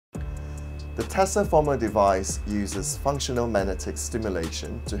The TeslaFormer device uses functional magnetic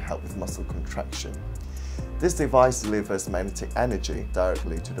stimulation to help with muscle contraction. This device delivers magnetic energy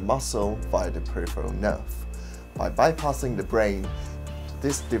directly to the muscle via the peripheral nerve. By bypassing the brain,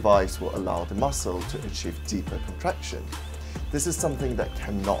 this device will allow the muscle to achieve deeper contraction. This is something that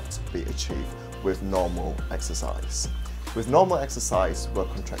cannot be achieved with normal exercise. With normal exercise, we're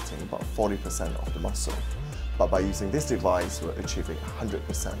contracting about 40% of the muscle, but by using this device, we're achieving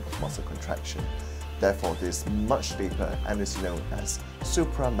 100% of muscle contraction. Therefore, this is much deeper and is known as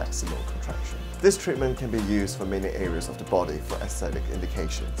supramaximal contraction. This treatment can be used for many areas of the body for aesthetic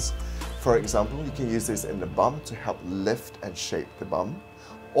indications. For example, you can use this in the bum to help lift and shape the bum,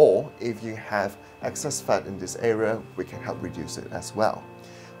 or if you have excess fat in this area, we can help reduce it as well.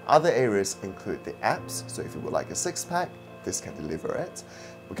 Other areas include the abs, so if you would like a six-pack, this can deliver it.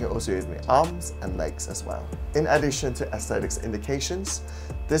 We can also use the arms and legs as well. In addition to aesthetics indications,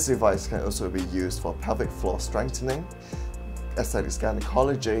 this device can also be used for pelvic floor strengthening, aesthetics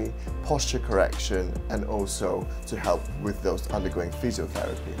gynecology, posture correction, and also to help with those undergoing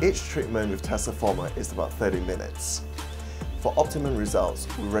physiotherapy. Each treatment with TeslaFormer is about 30 minutes. For optimum results,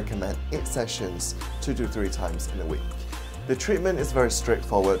 we recommend 8 sessions 2 to 3 times in a week. The treatment is very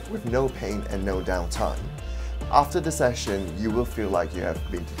straightforward with no pain and no downtime. After the session, you will feel like you have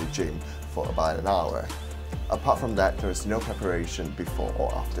been to the gym for about an hour. Apart from that, there is no preparation before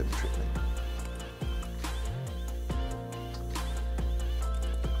or after the treatment.